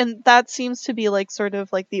and that seems to be like sort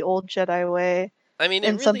of like the old Jedi way. I mean, it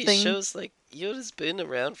And really something shows like Yoda's been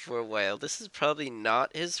around for a while. This is probably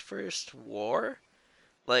not his first war.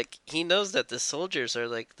 Like, he knows that the soldiers are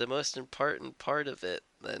like the most important part of it,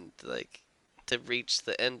 and like to reach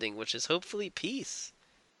the ending, which is hopefully peace.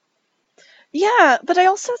 Yeah, but I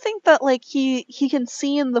also think that like he can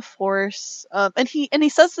see in the Force, and he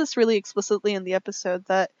says this really explicitly in the episode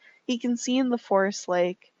that he can see in the Force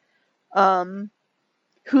like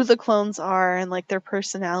who the clones are and like their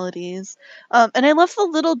personalities. And I love the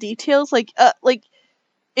little details like I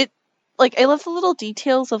love the little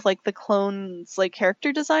details of like the clones like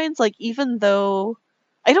character designs, like even though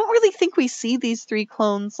I don't really think we see these 3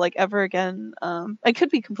 clones like ever again. I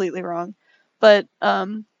could be completely wrong, but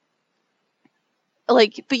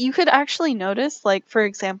but you could actually notice, like, for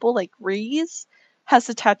example, like Reese has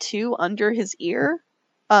a tattoo under his ear,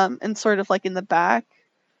 and sort of like in the back.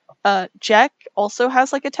 Jack also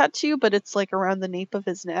has like a tattoo, but it's like around the nape of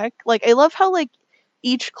his neck. Like, I love how like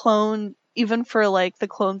each clone, even for like the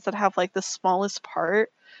clones that have like the smallest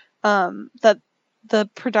part, that the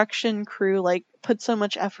production crew like put so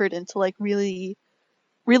much effort into like really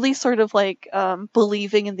sort of like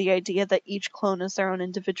believing in the idea that each clone is their own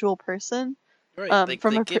individual person. Right, like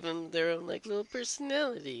From they a give them their own like little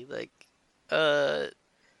personality, like that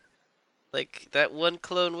one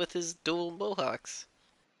clone with his dual mohawks.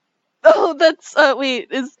 Oh, that's wait,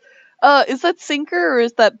 is that Sinker or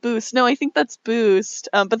is that Boost? No, I think that's Boost.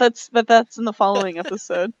 But that's in the following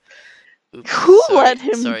episode. Oops, Who sorry, let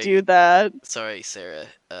him sorry, do that? Sorry, Sarah.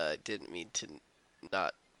 Didn't mean to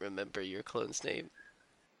not remember your clone's name.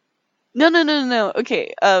 No.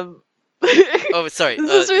 Okay. Oh, sorry.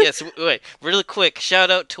 This is Yes. Wait. Really quick. Shout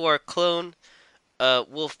out to our clone,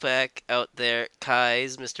 Wolfpack out there.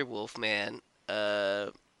 Kai's Mr. Wolfman.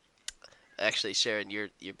 Actually, Sharon, you're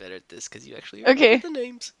better at this because you actually remember the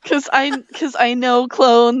names. Because I know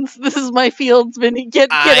clones. This is my field, Vinny.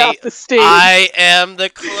 Get off the stage. I am the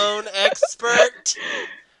clone expert.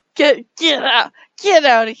 Get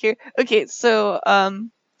out of here. Okay, so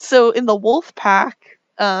in the wolf pack,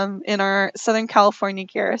 in our Southern California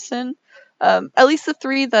garrison. At least the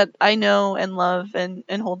three that I know and love and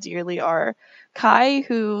hold dearly are Kai,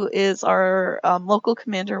 who is our local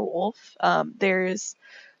Commander Wolf. There's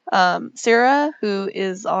Sarah, who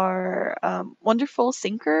is our wonderful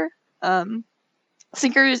Sinker.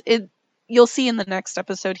 Sinker is it. You'll see in the next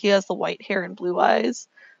episode, he has the white hair and blue eyes.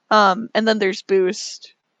 And then there's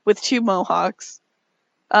Boost with 2 mohawks.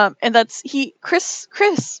 And that's Chris.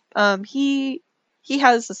 He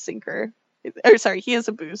has a Sinker, or sorry, he has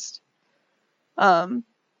a Boost. And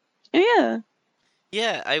yeah.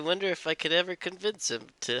 Yeah, I wonder if I could ever convince him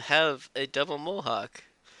to have a double mohawk.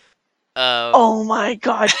 Oh my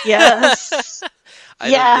god, yes. I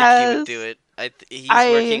don't think he would do Yes. it. He's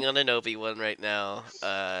I working on an Obi-Wan right now.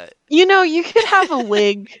 you could have a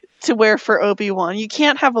wig to wear for Obi-Wan. You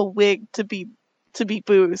can't have a wig to be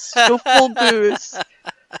Boost. Go full Boost.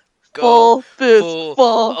 Go Full Boost. full.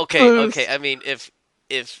 Full Okay. Boost. I mean, if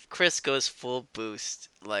Chris goes full boost,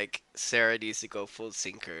 like Sarah needs to go full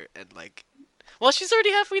Sinker, and like, well, she's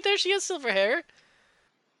already halfway there. She has silver hair.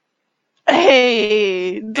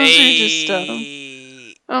 Hey, those are just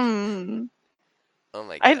Hey. Oh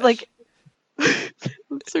my I gosh. like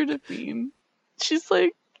that's sort of mean. She's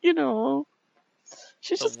like, she's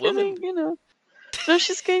A just woman. getting, no,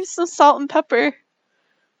 she's getting some salt and pepper.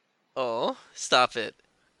 Oh, stop it.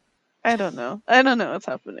 I don't know what's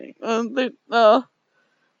happening.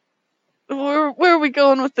 Where are we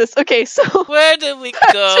going with this? Okay, so Where do we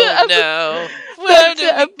back go to now? Where back do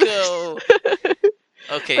to we go?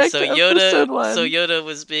 Okay, back so to Yoda, episode 1. Yoda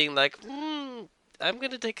was being like, I'm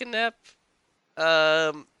gonna take a nap.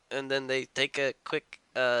 And then they take a quick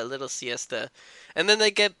little siesta, and then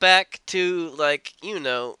they get back to like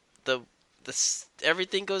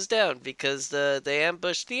everything goes down because they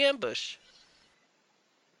ambush the ambush.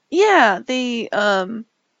 Yeah, they as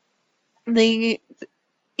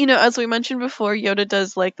we mentioned before, Yoda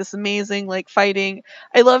does like this amazing like fighting.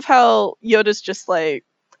 I love how Yoda's just like,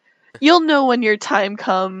 you'll know when your time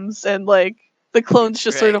comes, and like the clones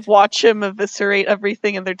just sort Right. of watch him eviscerate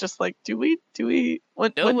everything, and they're just like, Know when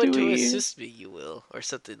when do to we? assist me, you will, or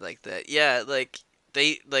something like that. Yeah, like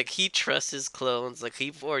he trusts his clones. Like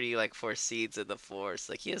he already like foresees in the Force.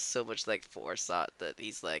 Like he has so much like forethought that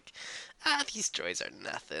he's like, these droids are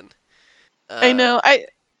nothing. I know.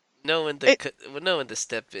 Know when I know when to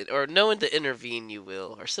step in, or know when to intervene, you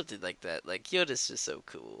will, or something like that. Like Yoda's just so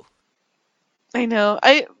cool. I know.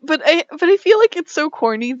 But I feel like it's so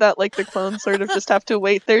corny that like the clones sort of just have to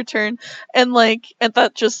wait their turn, and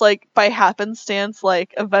that just like by happenstance,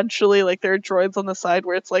 like eventually like there are droids on the side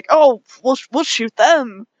where it's like, oh, we'll shoot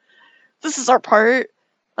them. This is our part.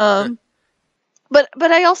 Um but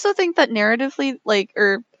I also think that narratively, like,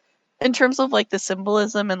 or in terms of like the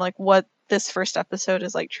symbolism and like what this first episode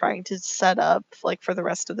is like trying to set up like for the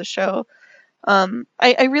rest of the show,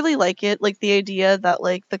 I really like it, like the idea that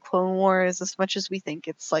like the Clone Wars, as much as we think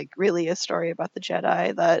it's like really a story about the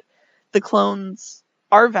Jedi, that the clones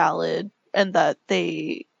are valid and that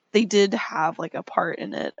they did have like a part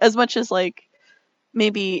in it, as much as like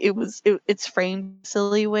maybe it's framed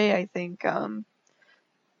silly way. I think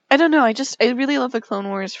I don't know. I really love the Clone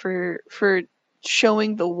Wars for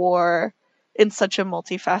showing the war in such a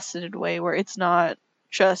multifaceted way, where it's not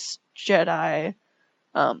just Jedi.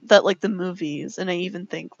 That like the movies, and I even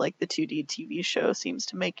think like the 2D TV show seems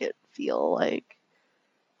to make it feel like.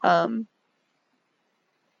 Um,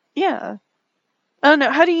 yeah. I don't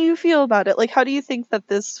know. How do you feel about it? Like, how do you think that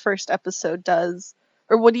this first episode does,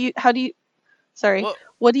 or sorry, Well,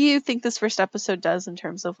 what do you think this first episode does in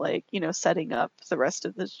terms of like setting up the rest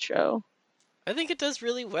of the show? I think it does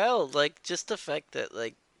really well. Like just the fact that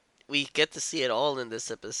like we get to see it all in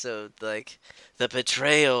this episode, like the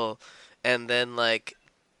betrayal, and then like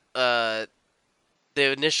uh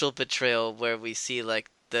the initial betrayal where we see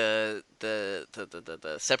like the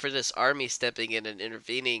separatist army stepping in and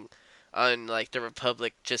intervening on like the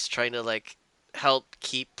Republic, just trying to like help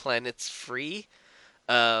keep planets free,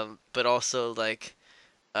 but also like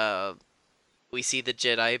uh, we see the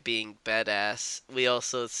Jedi being badass. We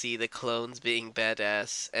also see the clones being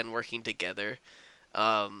badass and working together.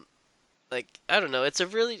 Um, like I don't know,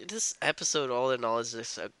 this episode all in all is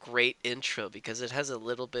just a great intro because it has a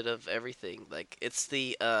little bit of everything. Like it's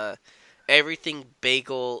the everything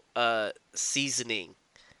bagel seasoning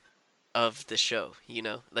of the show,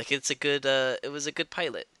 Like it was a good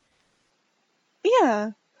pilot.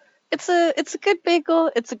 Yeah, it's a good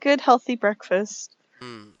bagel. It's a good healthy breakfast.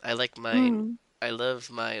 I like mine. Mm. I love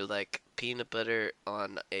my like peanut butter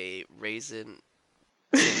on a raisin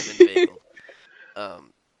cinnamon bagel.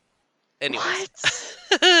 Um anyways.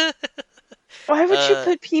 What? Why would you uh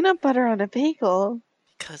put peanut butter on a bagel?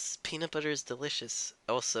 Because peanut butter is delicious.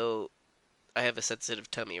 Also, I have a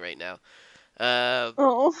sensitive tummy right now. Uh,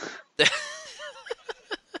 Oh.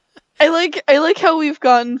 I like how we've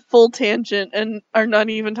gotten full tangent and are not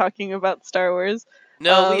even talking about Star Wars.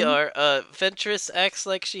 no, we are. Ventress acts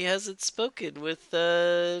like she hasn't spoken with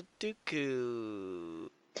Dooku.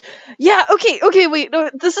 Yeah, okay, wait. No,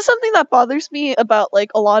 this is something that bothers me about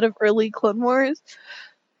like a lot of early Clone Wars.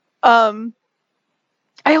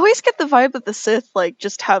 I always get the vibe that the Sith like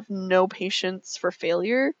just have no patience for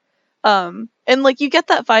failure. And like you get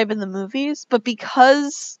that vibe in the movies, but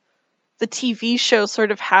because the TV show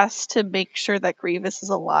sort of has to make sure that Grievous is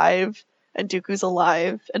alive and Dooku's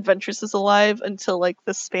alive and Ventress is alive until like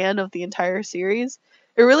the span of the entire series,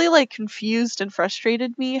 it really like confused and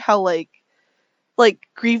frustrated me how like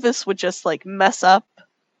Grievous would just like mess up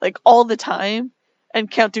like all the time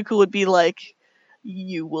and Count Dooku would be like,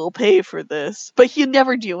 you will pay for this, but he'd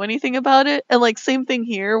never do anything about it. And like same thing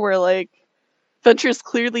here where like Ventress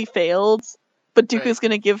clearly failed, but Dooku's Right.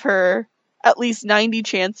 gonna give her at least 90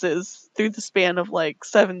 chances through the span of like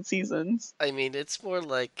 7 seasons. I mean, it's more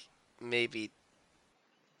like maybe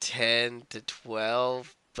 10 to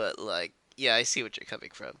 12, but like, yeah, I see what you're coming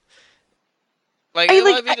from. Like, I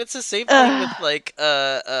well, like I mean, it's the same thing with like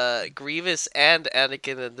Grievous and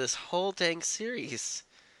Anakin in this whole dang series.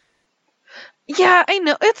 Yeah, I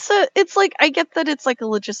know. It's like I get that it's like a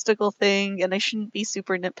logistical thing and I shouldn't be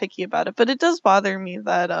super nitpicky about it, but it does bother me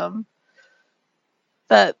that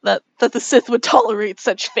that the Sith would tolerate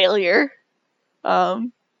such failure. But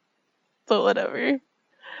whatever.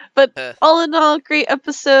 But all in all, great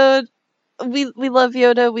episode. We love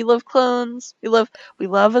Yoda, we love clones, we love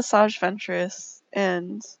Asajj Ventress,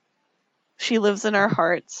 and she lives in our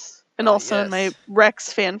hearts. And also in my Yes.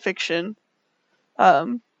 Rex fan fiction.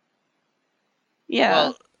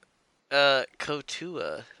 Yeah. Well,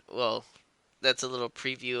 Kotua. Well, that's a little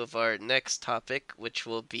preview of our next topic, which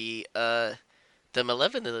will be the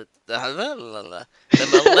malevolent. The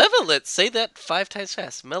malevolence. Say that 5 times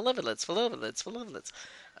fast. Malevolence. Malevolence. Malevolence.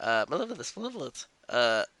 Malevolence. Malevolence.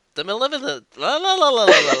 The malevolent. La la la la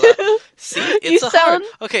la la. See, it's You a hard. sound-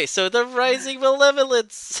 Okay, so the rising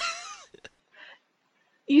malevolence.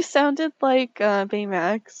 You sounded like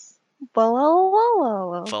Baymax.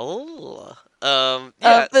 Balala. Full.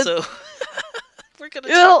 Yeah. but- So we're gonna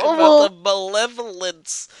Yeah, talk about well- the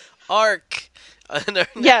malevolence arc in our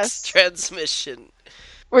next Yes. transmission.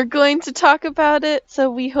 We're going to talk about it, so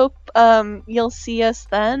we hope you'll see us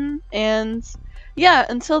then. And yeah,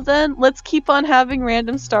 until then, let's keep on having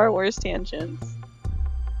random Star Wars tangents.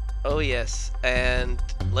 Oh yes, and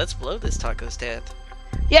let's blow this taco stand.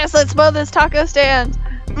 Yes, let's blow this taco stand.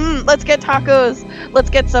 Let's get tacos. Let's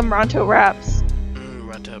get some Ronto wraps.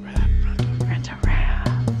 Ronto rap, Ronto. Ronto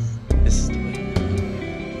wraps. This is the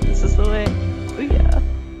way. This is the way.